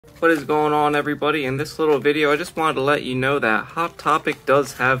What is going on, everybody? In this little video, I just wanted to let you know that Hot Topic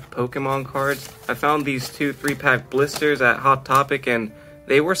does have Pokemon cards. I found these 2 3-pack blisters at Hot Topic and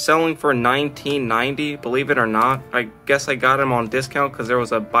they were selling for $19.90, believe it or not. I guess I got them on discount because there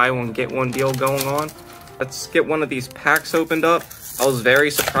was a buy one get one deal going on. Let's get one of these packs opened up. I was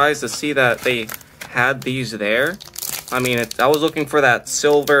very surprised to see that they had these there. I mean, I was looking for that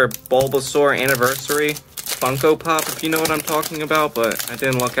silver Bulbasaur anniversary Funko Pop, if you know what I'm talking about, but I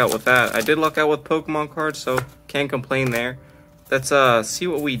didn't luck out with that. I did luck out with Pokemon cards, so can't complain there. Let's see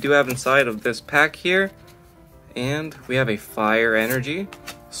what we do have inside of this pack here. And we have a Fire Energy,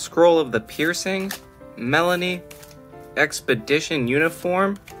 Scroll of the Piercing, Melanie, Expedition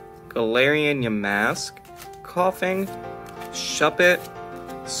Uniform, Galarian Yamask, Coughing, Shuppet,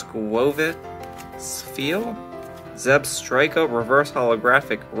 Squovit, Spheal, Zebstrika Reverse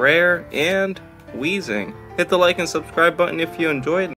Holographic Rare, and Wheezing. Hit the like and subscribe button if you enjoyed.